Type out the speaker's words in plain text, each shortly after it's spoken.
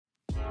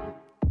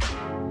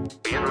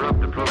We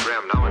interrupt the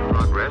program now in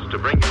progress to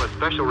bring you a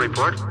special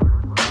report.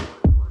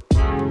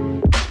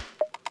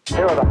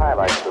 Here are the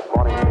highlights this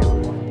morning's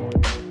news.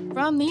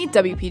 From the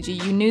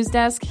WPGU News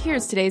Desk,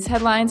 here's today's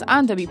headlines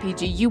on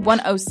WPGU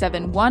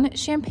 1071,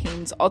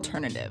 Champaign's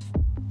Alternative.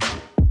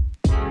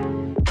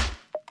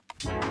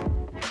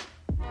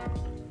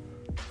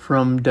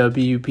 From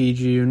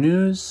WPGU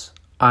News,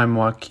 I'm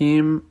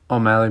Joaquim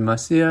O'Malley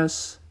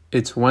Macias.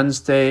 It's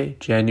Wednesday,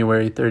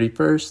 January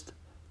 31st,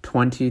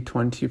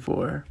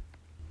 2024.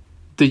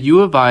 The U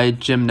of I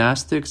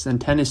gymnastics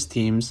and tennis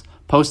teams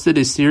posted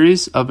a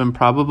series of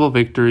improbable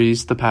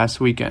victories the past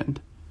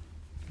weekend.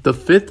 The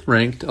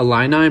fifth-ranked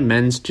Illini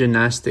men's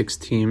gymnastics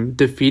team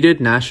defeated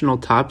national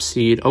top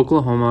seed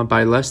Oklahoma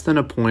by less than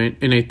a point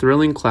in a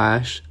thrilling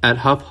clash at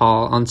Huff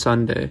Hall on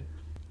Sunday.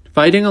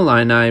 Fighting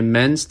Illini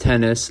men's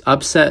tennis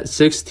upset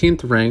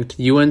 16th-ranked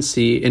UNC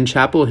in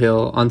Chapel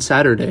Hill on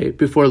Saturday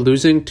before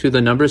losing to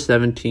the number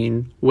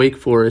 17 Wake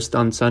Forest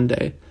on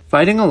Sunday.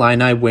 Fighting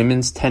Illini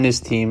women's tennis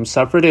team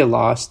suffered a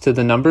loss to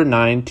the number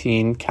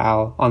 19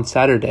 Cal on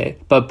Saturday,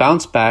 but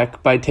bounced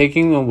back by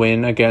taking a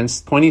win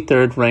against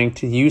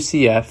 23rd-ranked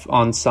UCF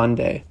on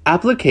Sunday.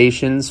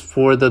 Applications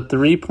for the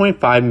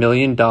 $3.5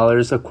 million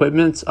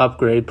Equipment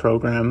Upgrade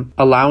Program,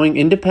 allowing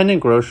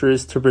independent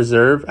grocers to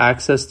preserve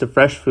access to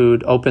fresh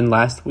food, opened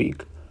last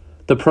week.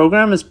 The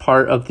program is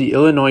part of the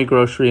Illinois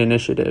Grocery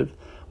Initiative,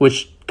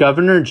 which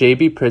Governor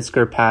J.B.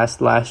 Pritzker passed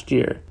last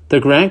year. The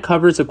grant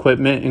covers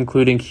equipment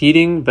including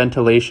heating,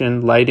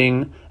 ventilation,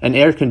 lighting, and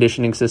air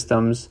conditioning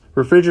systems,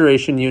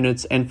 refrigeration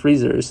units, and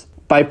freezers.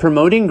 By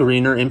promoting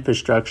greener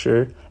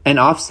infrastructure and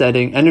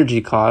offsetting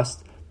energy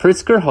costs,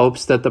 Pritzker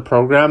hopes that the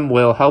program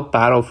will help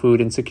battle food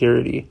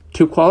insecurity.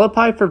 To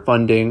qualify for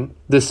funding,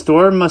 the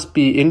store must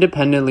be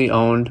independently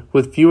owned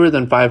with fewer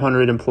than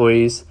 500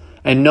 employees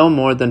and no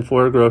more than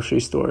 4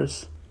 grocery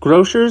stores.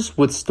 Grocers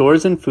with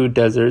stores in food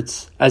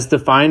deserts, as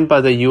defined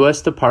by the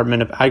U.S.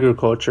 Department of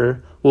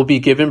Agriculture, will be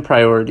given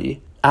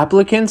priority.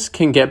 Applicants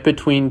can get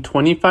between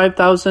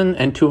 $25,000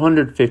 and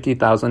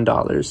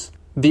 $250,000.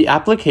 The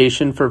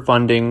application for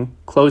funding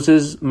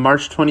closes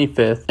March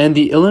 25th, and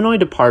the Illinois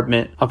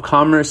Department of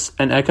Commerce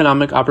and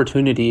Economic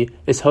Opportunity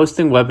is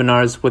hosting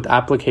webinars with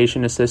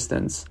application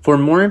assistance. For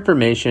more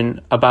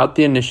information about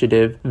the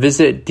initiative,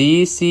 visit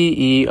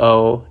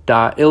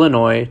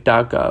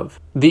dceo.illinois.gov.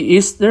 The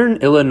Eastern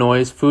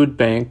Illinois Food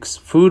Bank's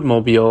Food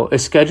Mobile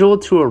is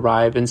scheduled to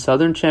arrive in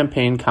southern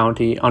Champaign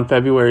County on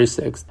February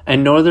 6th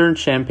and northern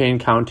Champaign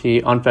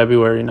County on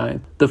February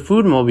 9th. The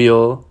Food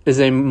Mobile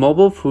is a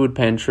mobile food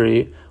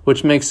pantry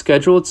which makes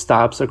scheduled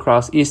stops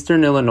across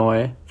eastern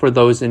Illinois for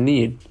those in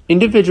need.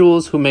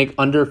 Individuals who make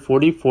under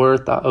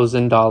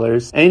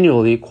 $44,000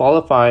 annually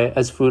qualify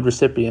as food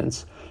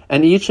recipients,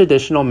 and each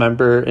additional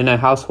member in a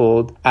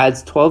household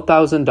adds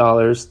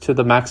 $12,000 to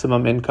the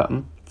maximum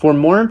income. For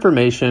more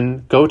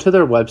information, go to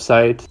their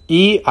website,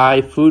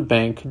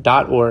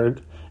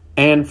 eifoodbank.org,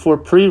 and for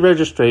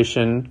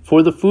pre-registration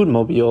for the Food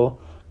Mobile,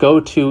 go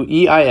to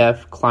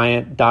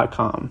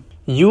eifclient.com.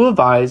 U of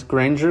I's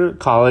Granger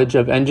College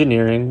of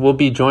Engineering will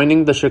be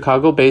joining the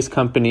Chicago-based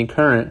company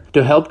Current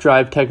to help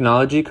drive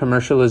technology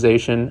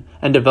commercialization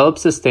and develop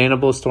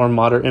sustainable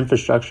stormwater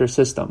infrastructure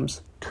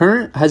systems.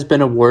 Current has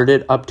been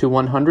awarded up to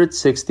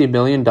 $160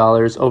 million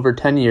over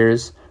 10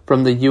 years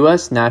from the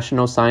U.S.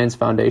 National Science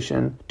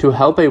Foundation to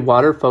help a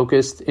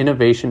water-focused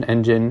innovation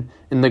engine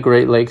in the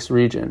Great Lakes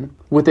region.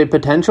 With a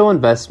potential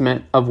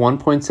investment of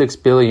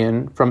 $1.6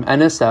 billion from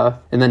NSF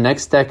in the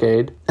next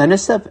decade,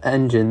 NSF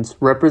Engines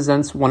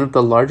represents one of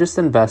the largest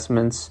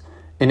investments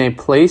in a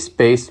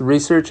place-based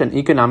research and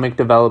economic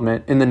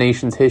development in the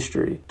nation's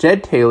history.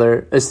 Jed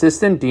Taylor,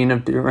 Assistant Dean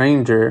of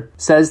Granger,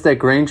 says that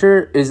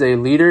Granger is a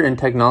leader in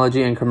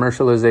technology and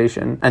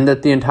commercialization, and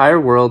that the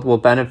entire world will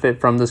benefit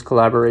from this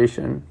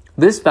collaboration.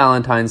 This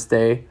Valentine's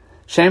Day,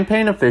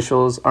 Champaign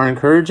officials are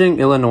encouraging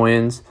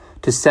Illinoisans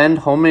to send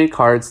homemade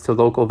cards to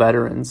local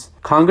veterans.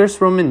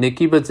 Congresswoman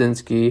Nikki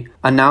Budzinski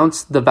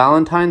announced the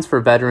Valentines for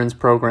Veterans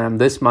program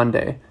this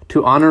Monday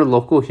to honor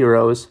local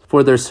heroes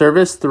for their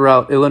service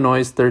throughout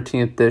Illinois'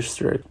 13th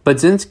district.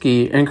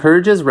 Budzinski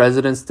encourages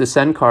residents to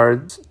send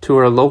cards to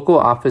her local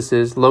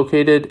offices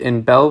located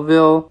in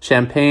Belleville,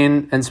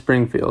 Champaign, and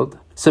Springfield.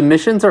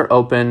 Submissions are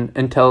open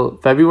until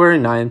February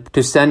 9th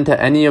to send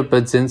to any of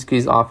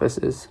Budzinski's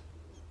offices.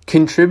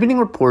 Contributing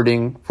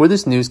reporting for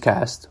this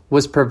newscast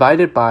was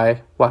provided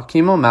by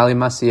Joaquim O'Malley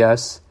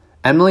Macias,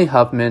 Emily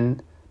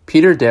Huffman,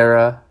 Peter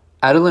Dara,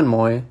 Adeline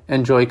Moy,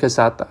 and Joy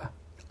Casata.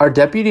 Our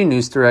deputy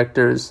news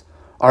directors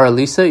are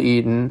Elisa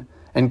Eaton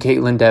and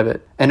Caitlin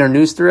Devitt, and our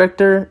news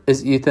director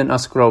is Ethan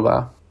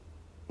Ascroba.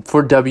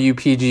 For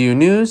WPGU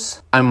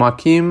News, I'm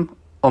Joaquim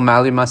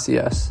O'Malley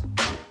Macias.